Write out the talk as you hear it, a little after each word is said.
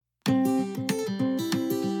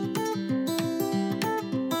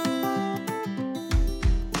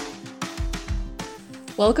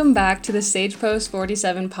Welcome back to the Sagepost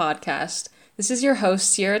 47 podcast. This is your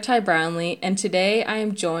host, Sierra Ty Brownlee, and today I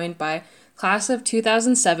am joined by class of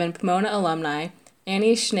 2007 Pomona alumni,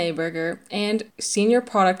 Annie Schneeberger, and Senior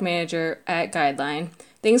Product Manager at Guideline.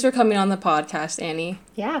 Thanks for coming on the podcast, Annie.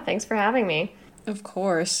 Yeah, thanks for having me. Of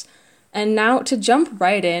course. And now to jump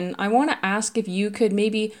right in, I want to ask if you could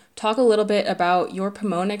maybe talk a little bit about your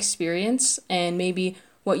Pomona experience and maybe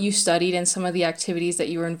what you studied and some of the activities that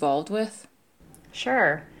you were involved with.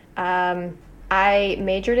 Sure. I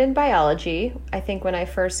majored in biology. I think when I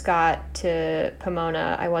first got to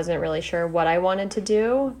Pomona, I wasn't really sure what I wanted to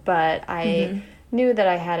do, but I knew that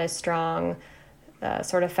I had a strong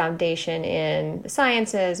sort of foundation in the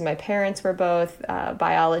sciences. My parents were both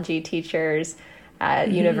biology teachers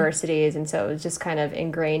at universities, and so it was just kind of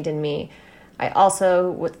ingrained in me. I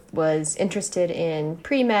also was interested in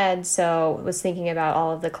pre-med, so was thinking about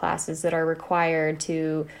all of the classes that are required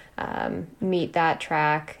to meet that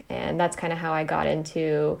track, and that's kind of how I got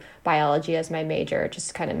into biology as my major. It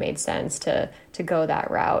just kind of made sense to go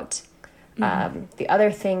that route. The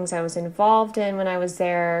other things I was involved in when I was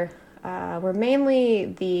there were mainly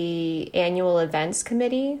the annual events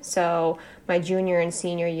committee. So my junior and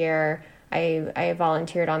senior year, I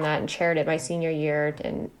volunteered on that and chaired it my senior year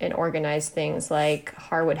and organized things like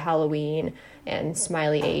Harwood Halloween and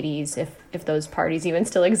Smiley 80s, if those parties even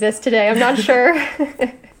still exist today. I'm not sure.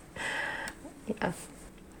 Yeah.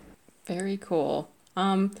 Very cool.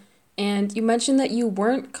 And you mentioned that you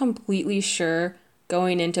weren't completely sure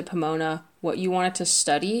going into Pomona what you wanted to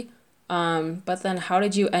study, but then how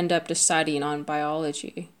did you end up deciding on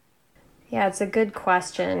biology? Yeah, it's a good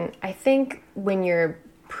question. I think when you're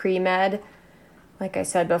pre-med, like I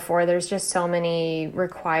said before, there's just so many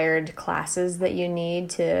required classes that you need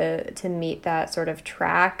to meet that sort of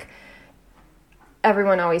track.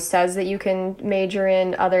 Everyone always says that you can major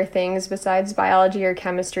in other things besides biology or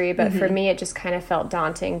chemistry, but for me, it just kind of felt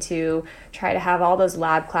daunting to try to have all those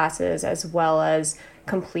lab classes as well as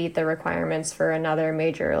complete the requirements for another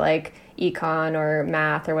major like econ or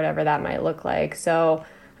math or whatever that might look like. So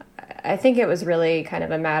I think it was really kind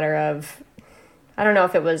of a matter of, I don't know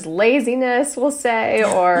if it was laziness, we'll say,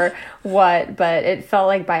 or what, but it felt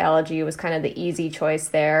like biology was kind of the easy choice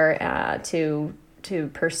there to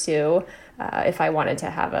pursue if I wanted to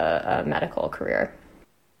have a medical career.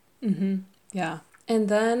 Yeah. And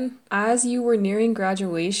then as you were nearing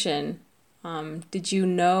graduation, did you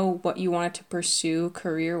know what you wanted to pursue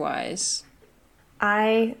career-wise?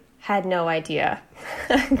 I had no idea.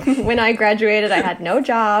 When I graduated, I had no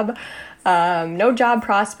job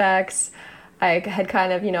prospects. I had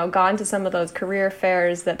kind of, gone to some of those career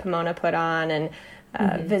fairs that Pomona put on and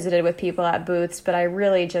visited with people at booths, but I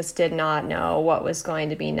really just did not know what was going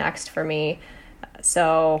to be next for me.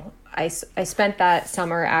 So I spent that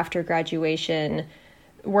summer after graduation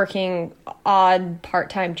working odd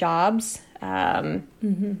part-time jobs and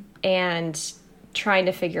trying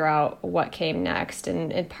to figure out what came next.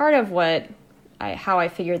 And part of how I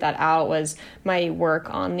figured that out was my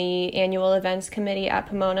work on the annual events committee at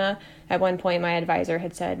Pomona. At one point, my advisor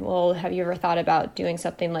had said, well, have you ever thought about doing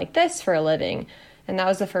something like this for a living? And that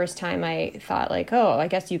was the first time I thought like, oh, I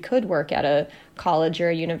guess you could work at a college or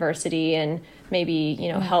a university and maybe,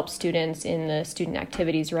 help students in the student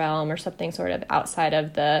activities realm or something sort of outside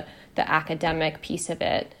of the academic piece of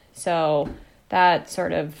it. So that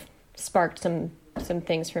sort of sparked some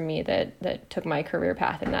things for me that took my career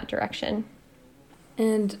path in that direction.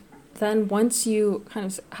 And then once you kind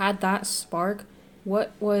of had that spark,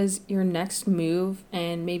 what was your next move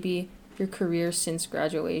and maybe your career since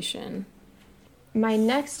graduation? My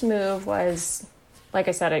next move was, like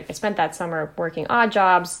I said, I spent that summer working odd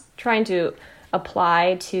jobs, trying to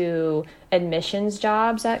apply to admissions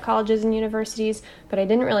jobs at colleges and universities, but I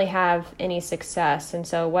didn't really have any success. And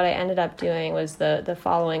so what I ended up doing was the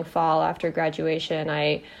following fall after graduation,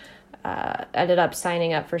 I ended up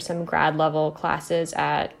signing up for some grad level classes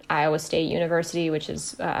at Iowa State University, which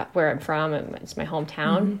is where I'm from. It's my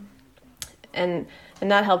hometown. And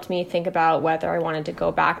that helped me think about whether I wanted to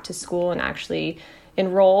go back to school and actually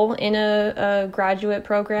enroll in a graduate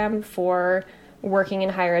program for working in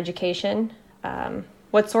higher education.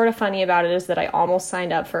 What's sort of funny about it is that I almost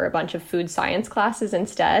signed up for a bunch of food science classes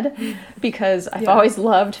instead because I've always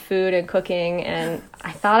loved food and cooking, and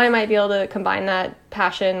I thought I might be able to combine that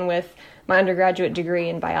passion with my undergraduate degree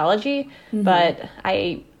in biology, but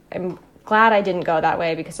I'm glad I didn't go that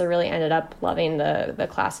way because I really ended up loving the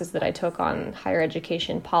classes that I took on higher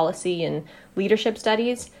education policy and leadership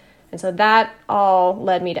studies. And so that all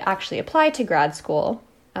led me to actually apply to grad school.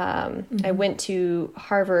 I went to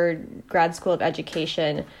Harvard Grad School of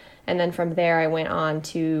Education And then from there, I went on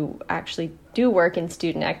to actually do work in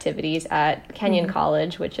student activities at Kenyon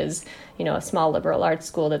College, which is, a small liberal arts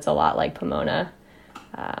school that's a lot like Pomona.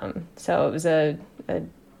 So it was a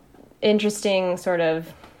interesting sort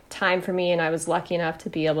of time for me, and I was lucky enough to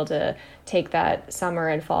be able to take that summer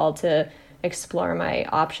and fall to explore my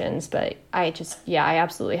options. But I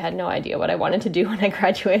absolutely had no idea what I wanted to do when I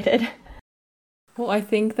graduated. Well, I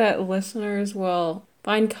think that listeners will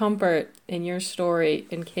find comfort in your story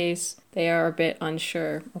in case they are a bit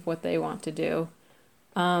unsure of what they want to do.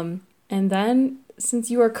 And then,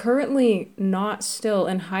 since you are currently not still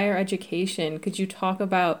in higher education, could you talk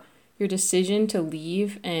about your decision to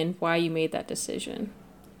leave and why you made that decision?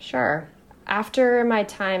 Sure. After my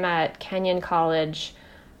time at Kenyon College,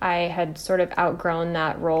 I had sort of outgrown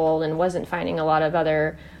that role and wasn't finding a lot of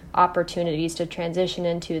other opportunities to transition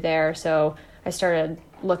into there. So I started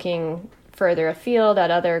looking further afield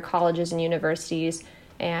at other colleges and universities,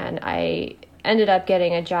 and I ended up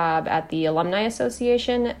getting a job at the Alumni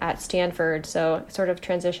Association at Stanford. So sort of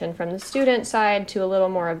transitioned from the student side to a little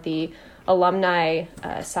more of the alumni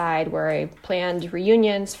side, where I planned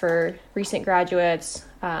reunions for recent graduates,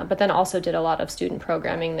 but then also did a lot of student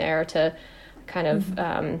programming there to kind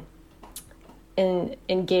of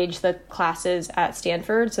engage the classes at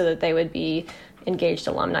Stanford so that they would be engaged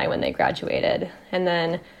alumni when they graduated. And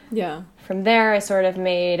then from there, I sort of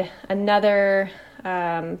made another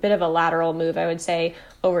bit of a lateral move, I would say,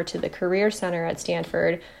 over to the Career Center at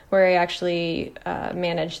Stanford, where I actually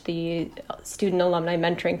managed the student alumni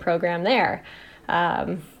mentoring program there.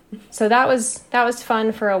 So that was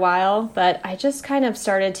fun for a while, but I just kind of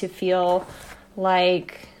started to feel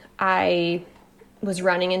like I was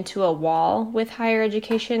running into a wall with higher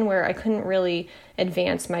education where I couldn't really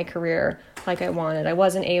advance my career like I wanted. I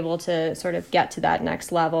wasn't able to sort of get to that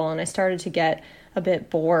next level, and I started to get a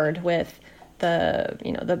bit bored with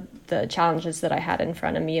the challenges that I had in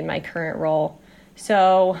front of me in my current role.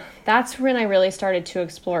 So that's when I really started to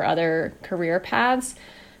explore other career paths.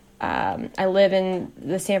 I live in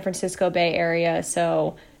the San Francisco Bay Area,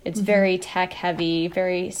 so it's very tech heavy,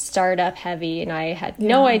 very startup heavy, and I had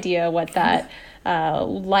no idea what that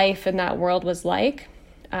life in that world was like.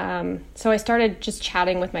 So I started just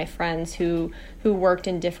chatting with my friends who worked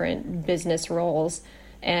in different business roles,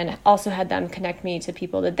 and also had them connect me to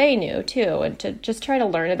people that they knew too, and to just try to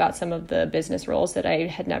learn about some of the business roles that I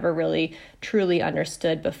had never really truly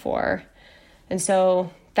understood before. And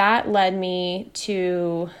so that led me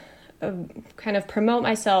to kind of promote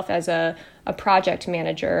myself as a project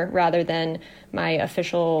manager rather than my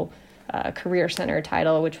official Career Center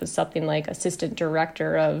title, which was something like assistant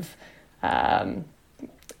director of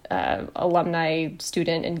alumni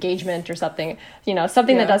student engagement or something,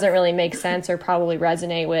 that doesn't really make sense or probably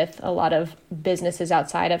resonate with a lot of businesses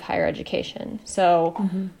outside of higher education. So,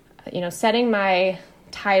 setting my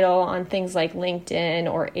title on things like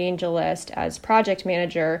LinkedIn or AngelList as project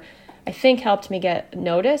manager, I think helped me get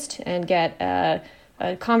noticed and get a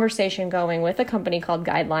conversation going with a company called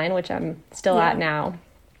Guideline, which I'm still at now.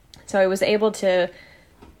 So I was able to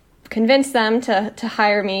convince them to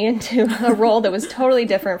hire me into a role that was totally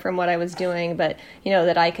different from what I was doing, but,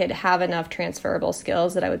 that I could have enough transferable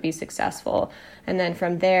skills that I would be successful. And then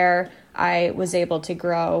from there, I was able to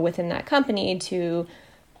grow within that company to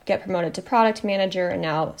get promoted to product manager and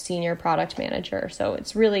now senior product manager. So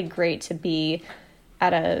it's really great to be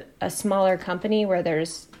at a smaller company where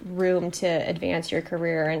there's room to advance your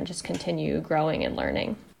career and just continue growing and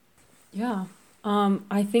learning. Yeah.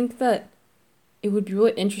 I think that it would be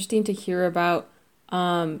really interesting to hear about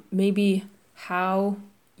maybe how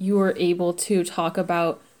you were able to talk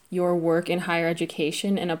about your work in higher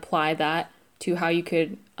education and apply that to how you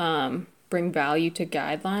could bring value to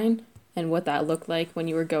Guideline and what that looked like when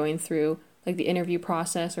you were going through like the interview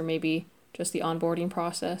process or maybe just the onboarding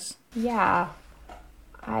process. Yeah,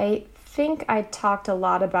 I think I talked a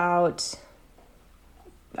lot about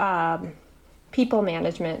people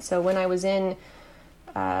management. So when I was in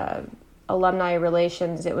alumni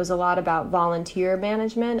relations, it was a lot about volunteer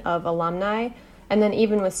management of alumni. And then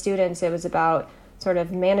even with students, it was about sort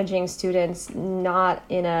of managing students not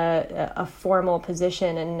in a formal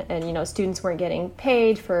position. And students weren't getting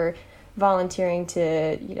paid for volunteering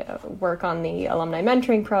to work on the alumni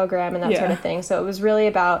mentoring program and that sort of thing. So it was really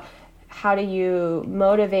about how do you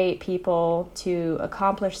motivate people to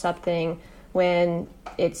accomplish something when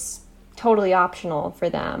it's totally optional for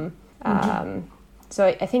them. So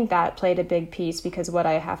I think that played a big piece because what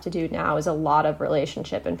I have to do now is a lot of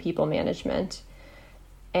relationship and people management.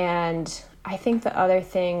 And I think the other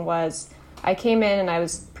thing was I came in and I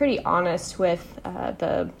was pretty honest with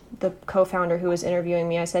the co-founder who was interviewing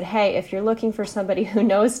me. I said, hey, if you're looking for somebody who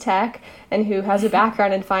knows tech and who has a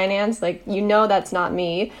background in finance, like, that's not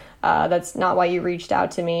me. That's not why you reached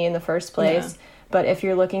out to me in the first place. Yeah. But if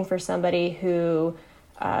you're looking for somebody who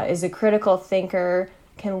is a critical thinker,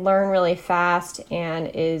 can learn really fast,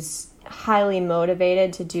 and is highly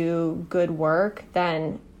motivated to do good work,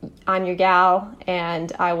 then I'm your gal,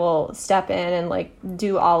 and I will step in and like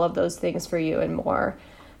do all of those things for you and more.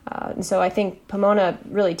 And so I think Pomona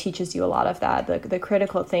really teaches you a lot of that, the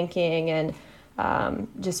critical thinking, and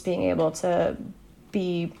just being able to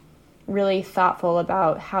be really thoughtful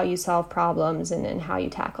about how you solve problems and how you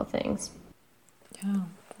tackle things. Yeah,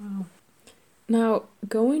 wow. Now,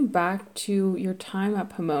 going back to your time at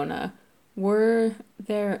Pomona, were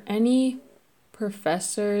there any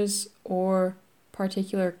professors or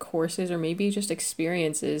particular courses or maybe just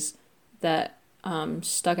experiences that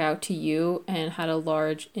stuck out to you and had a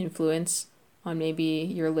large influence on maybe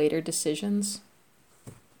your later decisions?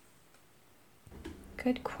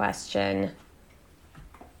 Good question.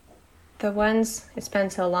 The ones, it's been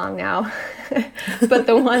so long now, but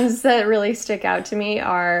the ones that really stick out to me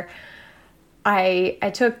are, I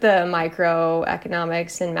took the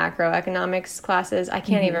microeconomics and macroeconomics classes. I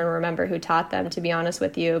can't even remember who taught them, to be honest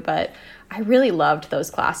with you, but I really loved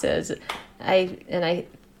those classes. I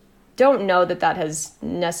don't know that has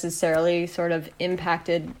necessarily sort of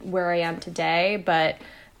impacted where I am today, but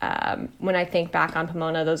when I think back on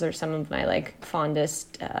Pomona, those are some of my like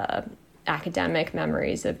fondest academic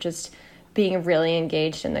memories of just being really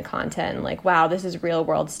engaged in the content and like, wow, this is real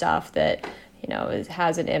world stuff that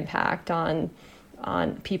has an impact on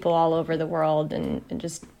people all over the world, and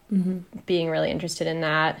just being really interested in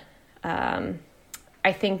that.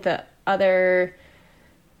 I think the other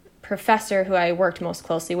professor who I worked most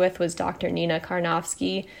closely with was Dr. Nina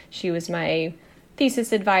Karnofsky. She was my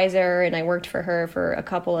thesis advisor, and I worked for her for a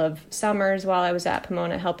couple of summers while I was at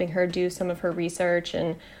Pomona, helping her do some of her research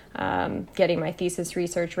and getting my thesis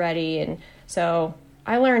research ready. And so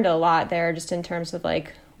I learned a lot there just in terms of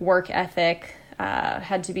like work ethic.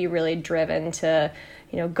 Had to be really driven to,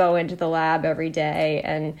 go into the lab every day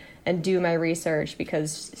and do my research,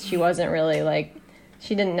 because she wasn't really like,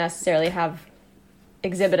 she didn't necessarily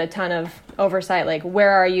exhibit a ton of oversight, like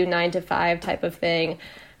where are you 9 to 5 type of thing.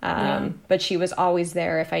 But she was always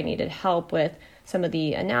there if I needed help with some of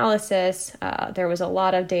the analysis. There was a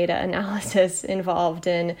lot of data analysis involved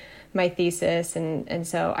in my thesis. And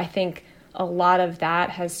so I think a lot of that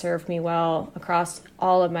has served me well across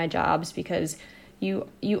all of my jobs, because you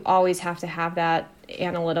always have to have that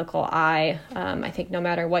analytical eye. I think no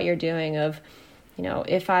matter what you're doing of,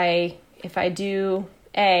 if I do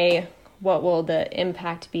A, what will the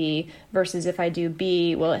impact be, versus if I do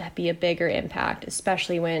B, will it be a bigger impact,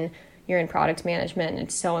 especially when you're in product management.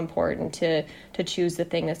 It's so important to choose the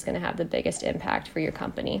thing that's going to have the biggest impact for your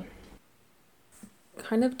company.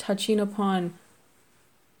 Kind of touching upon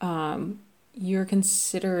your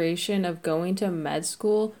consideration of going to med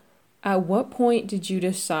school, at what point did you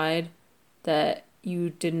decide that you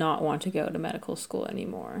did not want to go to medical school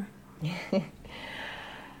anymore?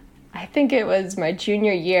 I think it was my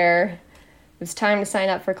junior year. It was time to sign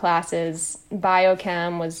up for classes.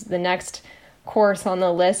 Biochem was the next course on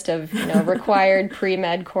the list of required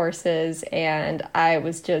pre-med courses, and I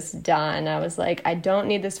was just done. I was like, I don't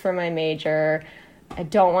need this for my major. I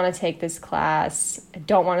don't want to take this class. I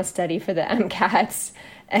don't want to study for the MCATs.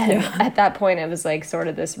 And at that point, it was like sort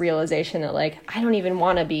of this realization that like, I don't even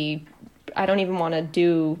want to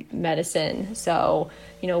do medicine. So,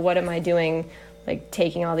 what am I doing? Like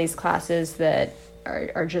taking all these classes that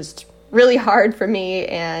are just really hard for me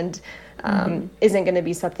and isn't going to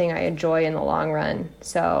be something I enjoy in the long run.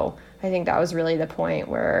 So I think that was really the point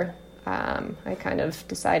where I kind of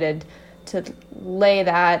decided to lay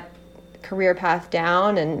that career path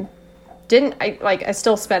down, and I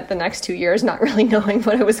still spent the next 2 years not really knowing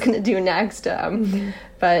what I was going to do next.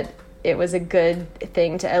 But it was a good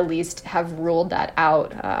thing to at least have ruled that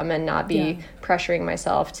out and not be pressuring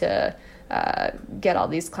myself to get all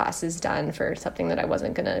these classes done for something that I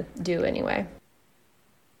wasn't going to do anyway.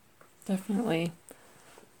 Definitely.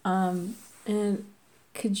 And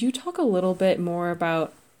could you talk a little bit more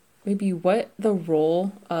about maybe what the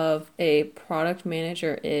role of a product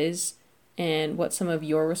manager is and what some of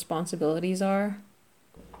your responsibilities are?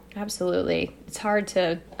 Absolutely. It's hard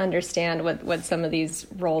to understand what some of these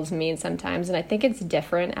roles mean sometimes, and I think it's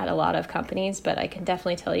different at a lot of companies, but I can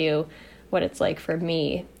definitely tell you what it's like for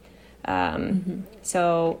me.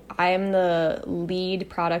 So I am the lead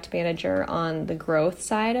product manager on the growth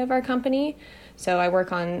side of our company. So I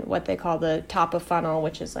work on what they call the top of funnel,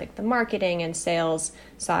 which is like the marketing and sales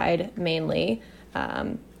side mainly.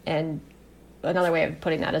 And another way of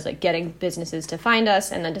putting that is like getting businesses to find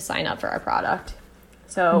us and then to sign up for our product.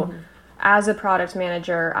 So as a product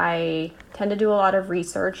manager, I tend to do a lot of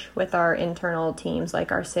research with our internal teams,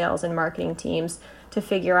 like our sales and marketing teams, to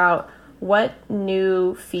figure out what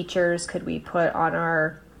new features could we put on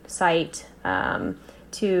our site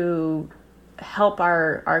to help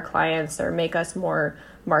our clients or make us more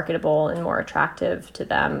marketable and more attractive to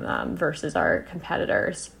them versus our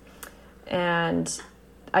competitors. And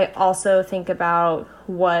I also think about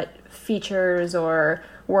what features or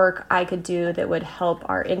work I could do that would help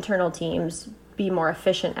our internal teams be more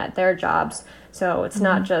efficient at their jobs. So it's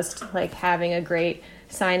not just like having a great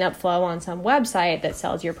sign up flow on some website that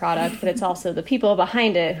sells your product, but it's also the people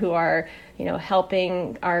behind it who are,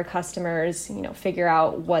 helping our customers, figure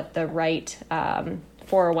out what the right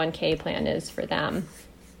 401k plan is for them.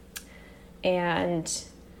 And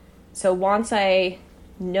so once I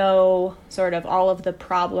know sort of all of the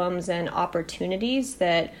problems and opportunities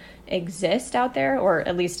that exist out there, or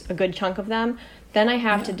at least a good chunk of them, then I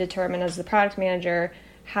have to determine as the product manager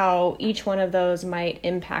how each one of those might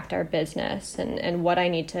impact our business and what I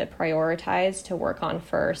need to prioritize to work on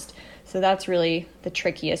first. So that's really the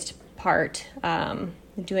trickiest part,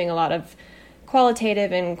 doing a lot of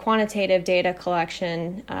qualitative and quantitative data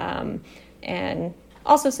collection, and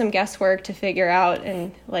also some guesswork to figure out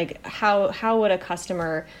and like how would a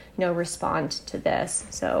customer respond to this.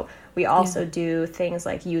 So we also do things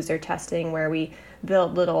like user testing where we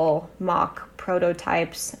build little mock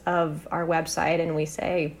prototypes of our website and we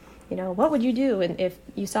say, what would you do and if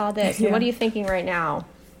you saw this? And what are you thinking right now?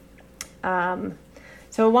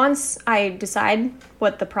 So once I decide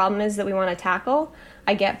what the problem is that we want to tackle,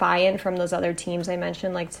 I get buy-in from those other teams I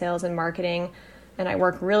mentioned, like sales and marketing, and I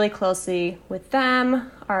work really closely with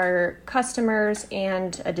them, our customers,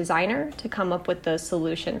 and a designer to come up with the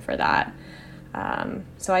solution for that.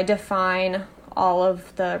 So I define all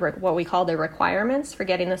of the what we call the requirements for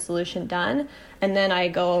getting the solution done, and then I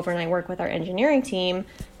go over and I work with our engineering team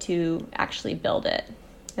to actually build it.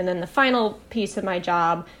 And then the final piece of my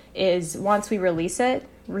job is once we release it,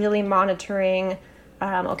 really monitoring,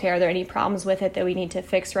 are there any problems with it that we need to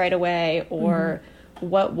fix right away, or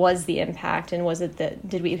what was the impact, and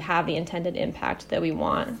did we have the intended impact that we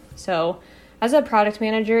want? So as a product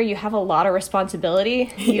manager, you have a lot of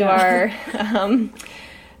responsibility. You are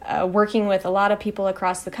working with a lot of people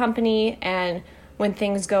across the company, and when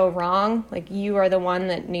things go wrong, like you are the one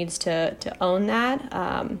that needs to own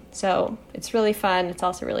that. So it's really fun. It's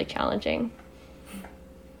also really challenging.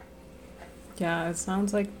 Yeah, it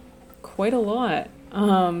sounds like quite a lot.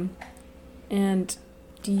 And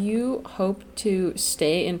do you hope to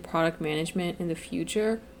stay in product management in the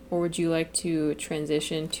future, or would you like to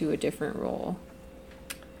transition to a different role?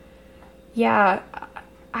 Yeah,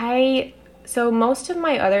 so most of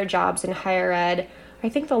my other jobs in higher ed, I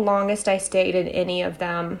think the longest I stayed in any of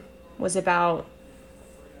them was about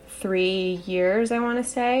 3 years, I want to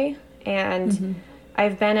say. And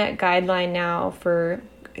I've been at Guideline now for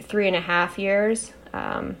 3.5 years.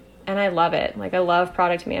 And I love it. Like, I love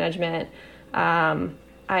product management. I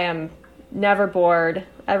am never bored.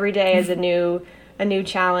 Every day is a new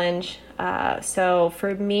challenge. So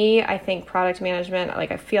for me, I think product management,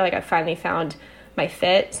 like, I feel like I finally found my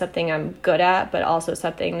fit, something I'm good at, but also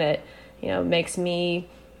something that, makes me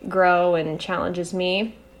grow and challenges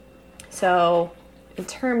me. So in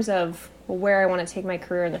terms of where I want to take my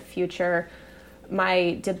career in the future,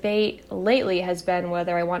 my debate lately has been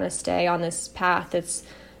whether I want to stay on this path that's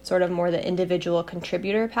sort of more the individual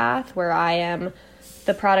contributor path, where I am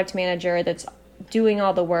the product manager that's doing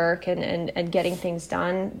all the work and getting things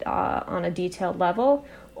done on a detailed level,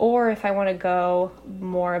 or if I want to go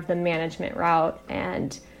more of the management route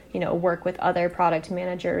and work with other product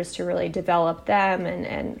managers to really develop them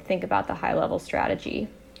and think about the high level strategy.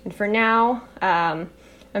 And for now,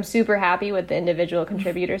 I'm super happy with the individual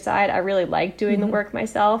contributor side. I really like doing the work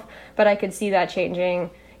myself, but I could see that changing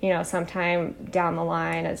sometime down the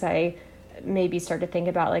line as I maybe start to think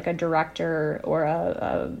about like a director or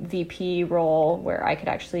a VP role where I could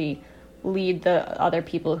actually lead the other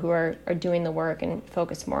people who are doing the work and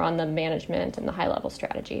focus more on the management and the high level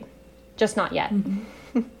strategy. Just not yet.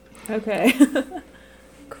 Okay.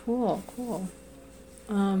 Cool.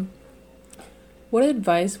 What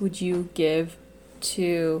advice would you give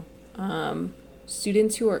to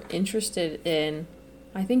students who are interested in,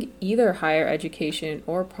 I think, either higher education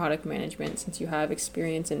or product management, since you have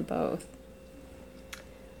experience in both?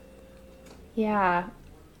 Yeah,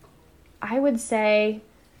 I would say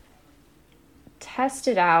test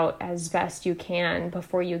it out as best you can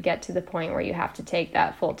before you get to the point where you have to take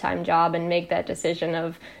that full-time job and make that decision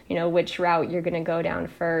of, which route you're going to go down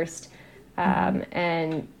first.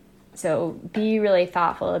 And so be really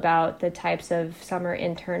thoughtful about the types of summer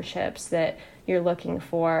internships that you're looking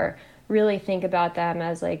for. Really think about them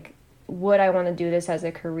as like, would I want to do this as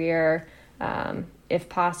a career, if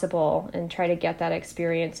possible, and try to get that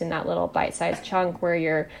experience in that little bite-sized chunk where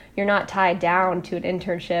you're not tied down to an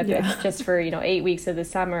internship. Yeah. It's just for 8 weeks of the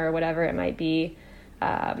summer or whatever it might be.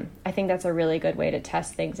 I think that's a really good way to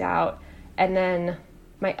test things out. And then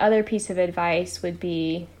my other piece of advice would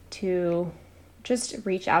be to just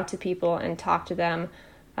reach out to people and talk to them.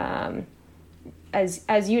 As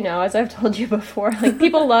as I've told you before, like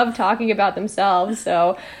people love talking about themselves.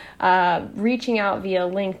 So reaching out via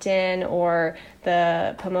LinkedIn or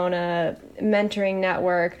the Pomona Mentoring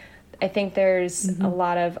Network, I think there's a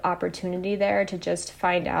lot of opportunity there to just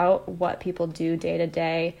find out what people do day to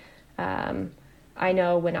day. I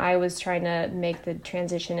know when I was trying to make the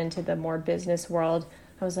transition into the more business world,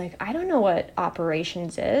 I was like, I don't know what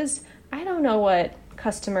operations is. I don't know what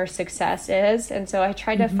customer success is. And so I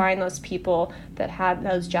tried to find those people that had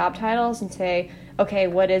those job titles and say, okay,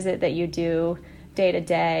 what is it that you do day to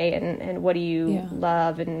day, and what do you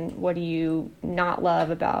love and what do you not love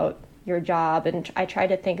about your job? And I tried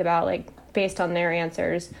to think about, like, based on their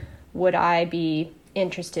answers, would I be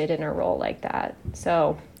interested in a role like that?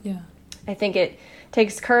 So I think it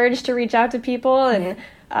takes courage to reach out to people, and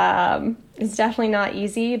it's definitely not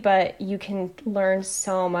easy, but you can learn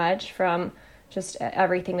so much from just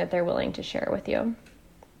everything that they're willing to share with you.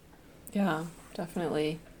 Yeah,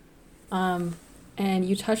 definitely. And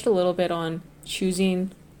you touched a little bit on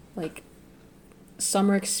choosing like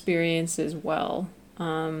summer experiences well.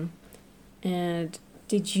 And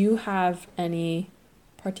did you have any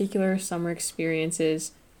particular summer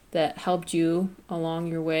experiences that helped you along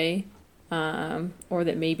your way, or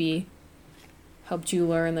that maybe helped you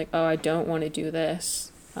learn, like, oh, I don't want to do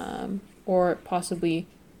this, or possibly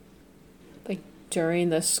like during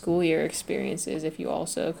the school year experiences, if you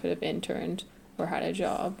also could have interned or had a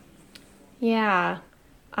job? Yeah,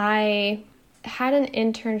 I had an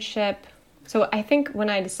internship. So I think when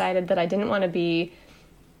I decided that I didn't want to be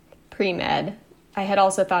pre-med, I had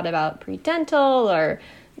also thought about pre-dental or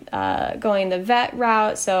going the vet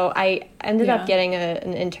route. So I ended up getting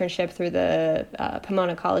an internship through the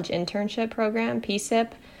Pomona College Internship Program,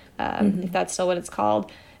 PSIP, if that's still what it's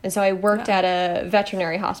called. And so I worked at a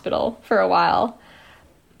veterinary hospital for a while.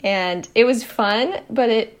 And it was fun, but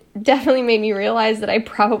it definitely made me realize that I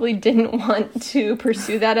probably didn't want to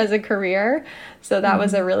pursue that as a career. So that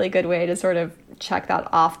was a really good way to sort of check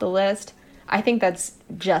that off the list. I think that's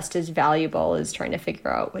just as valuable as trying to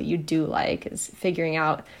figure out what you do like, is figuring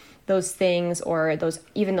out those things or those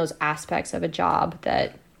aspects of a job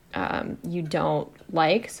that you don't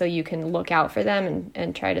like, so you can look out for them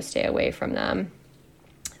and try to stay away from them.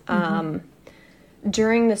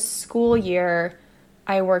 During the school year,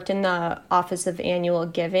 I worked in the Office of Annual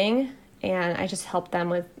Giving, and I just helped them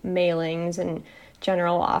with mailings and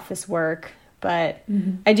general office work. But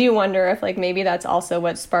I do wonder if, like, maybe that's also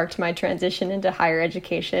what sparked my transition into higher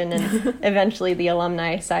education and eventually the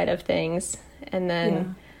alumni side of things. And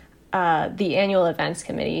then the annual events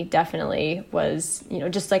committee definitely was,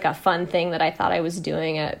 just like a fun thing that I thought I was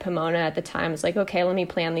doing at Pomona at the time. It's like, okay, let me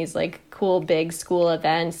plan these like cool big school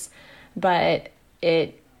events. But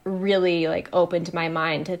it really like opened my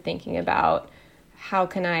mind to thinking about how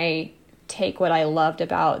can I take what I loved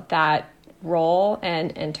about that role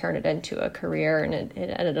and turn it into a career. And it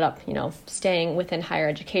ended up, staying within higher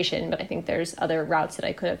education. But I think there's other routes that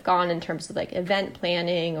I could have gone in terms of like event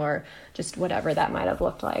planning or just whatever that might have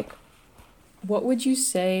looked like. What would you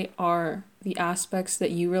say are the aspects that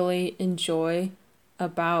you really enjoy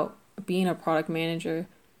about being a product manager,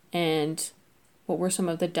 and what were some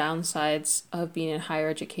of the downsides of being in higher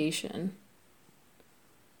education?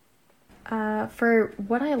 For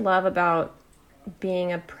what I love about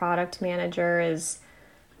being a product manager is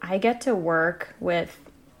I get to work with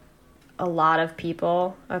a lot of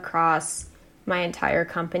people across my entire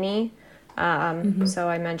company. So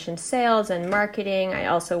I mentioned sales and marketing. I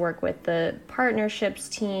also work with the partnerships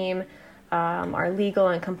team, our legal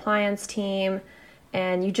and compliance team,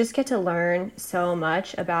 and you just get to learn so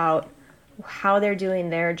much about how they're doing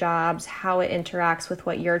their jobs, how it interacts with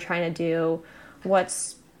what you're trying to do,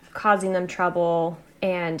 what's causing them trouble,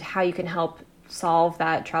 and how you can help solve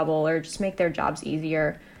that trouble or just make their jobs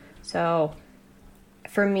easier. So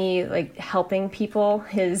for me, like, helping people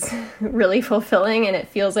is really fulfilling, and it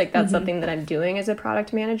feels like that's something that I'm doing as a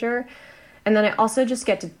product manager. And then I also just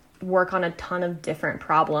get to work on a ton of different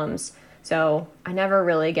problems. So I never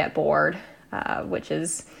really get bored, which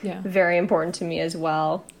is very important to me as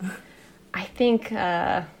well. I think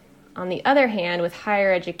on the other hand, with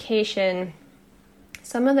higher education,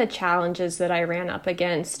 some of the challenges that I ran up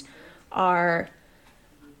against are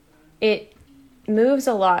it moves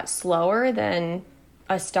a lot slower than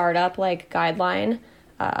a startup like Guideline.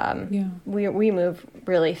 We move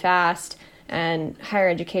really fast, and higher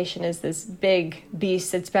education is this big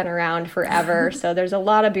beast that's been around forever. So there's a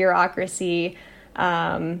lot of bureaucracy,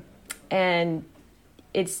 and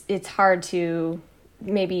it's hard to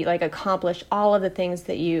maybe like accomplish all of the things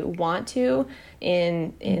that you want to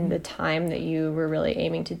in the time that you were really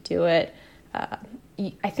aiming to do it.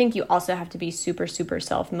 I think you also have to be super, super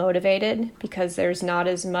self-motivated, because there's not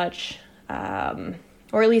as much,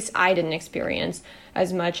 or at least I didn't experience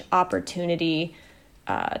as much opportunity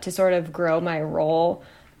to sort of grow my role.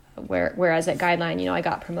 Whereas at Guideline, I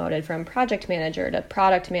got promoted from project manager to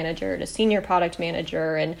product manager to senior product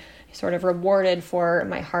manager, and sort of rewarded for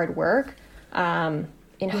my hard work.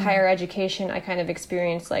 In higher education, I kind of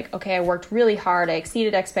experienced like, okay, I worked really hard, I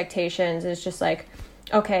exceeded expectations. It's just like,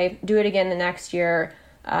 okay, do it again the next year.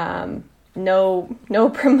 No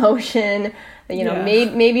promotion,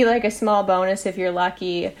 maybe like a small bonus if you're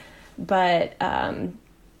lucky. But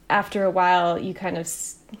after a while, you kind of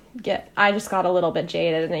I just got a little bit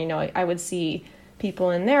jaded, and I would see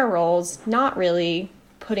people in their roles not really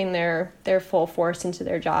putting their full force into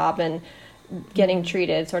their job and getting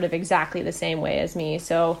treated sort of exactly the same way as me.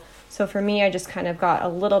 So for me, I just kind of got a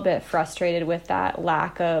little bit frustrated with that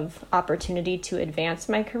lack of opportunity to advance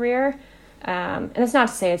my career. And it's not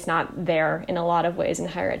to say it's not there in a lot of ways in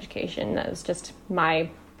higher education. That was just my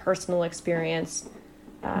personal experience.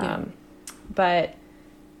 But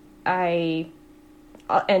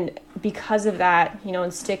and because of that,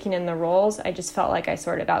 and sticking in the roles, I just felt like I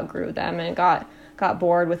sort of outgrew them and got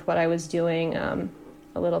bored with what I was doing a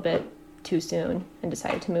little bit too soon and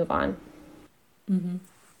decided to move on.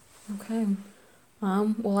 Okay.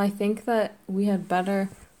 Well, I think that we had better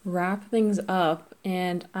wrap things up.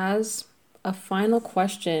 And as a final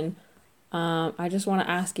question, I just want to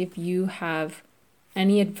ask if you have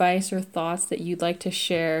any advice or thoughts that you'd like to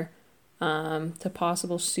share to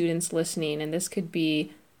possible students listening. And this could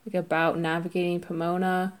be like about navigating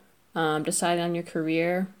Pomona, deciding on your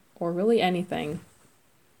career, or really anything.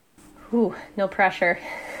 Ooh, no pressure.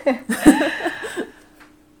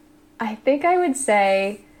 I think I would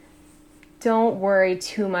say don't worry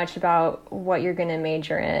too much about what you're going to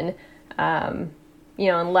major in,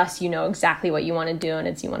 unless you know exactly what you want to do, and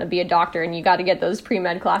it's you want to be a doctor and you got to get those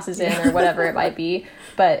pre-med classes in or whatever it might be.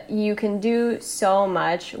 But you can do so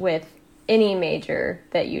much with any major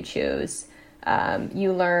that you choose.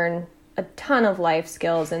 You learn a ton of life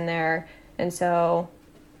skills in there. And so,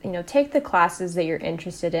 take the classes that you're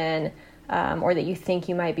interested in, or that you think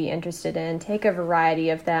you might be interested in. Take a variety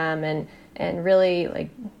of them and really like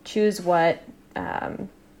choose what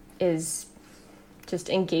is just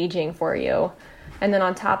engaging for you. And then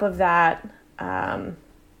on top of that,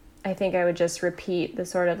 I think I would just repeat the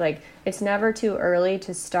sort of like, it's never too early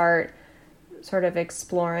to start sort of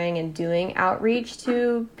exploring and doing outreach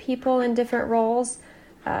to people in different roles.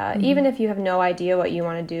 Even if you have no idea what you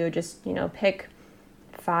want to do, just, pick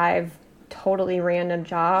 5 totally random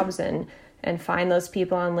jobs and find those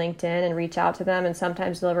people on LinkedIn and reach out to them. And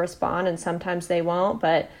sometimes they'll respond and sometimes they won't.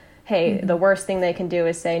 But hey, the worst thing they can do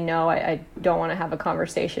is say, no, I don't want to have a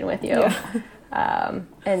conversation with you. Yeah.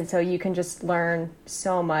 And so you can just learn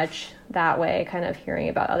so much that way, kind of hearing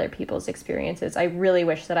about other people's experiences. I really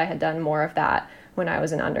wish that I had done more of that when I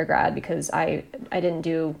was an undergrad, because I didn't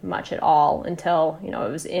do much at all until, it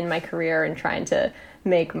was in my career and trying to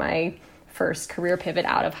make my first career pivot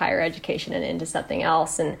out of higher education and into something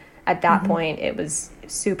else. And at that point, it was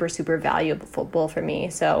super, super valuable for me.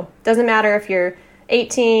 So it doesn't matter if you're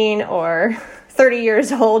 18 or 30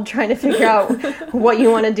 years old trying to figure out what you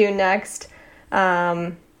want to do next.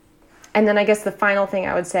 And then I guess the final thing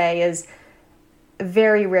I would say is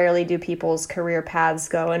very rarely do people's career paths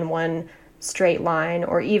go in one straight line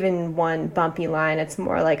or even one bumpy line. It's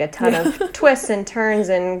more like a ton of twists and turns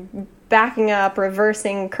and backing up,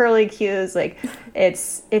 reversing, curly cues. Like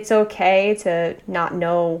it's okay to not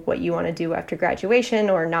know what you want to do after graduation,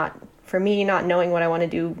 or not, for me, not knowing what I want to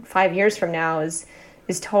do 5 years from now is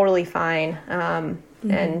totally fine.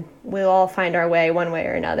 And we'll all find our way one way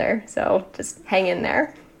or another. So just hang in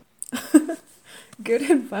there. Good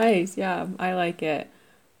advice. Yeah, I like it.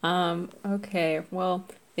 Okay, well,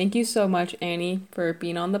 thank you so much, Annie, for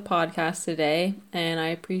being on the podcast today, and I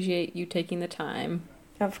appreciate you taking the time.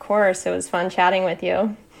 Of course, it was fun chatting with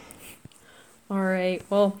you. All right,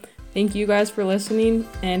 well, Thank you guys for listening,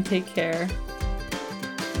 and take care.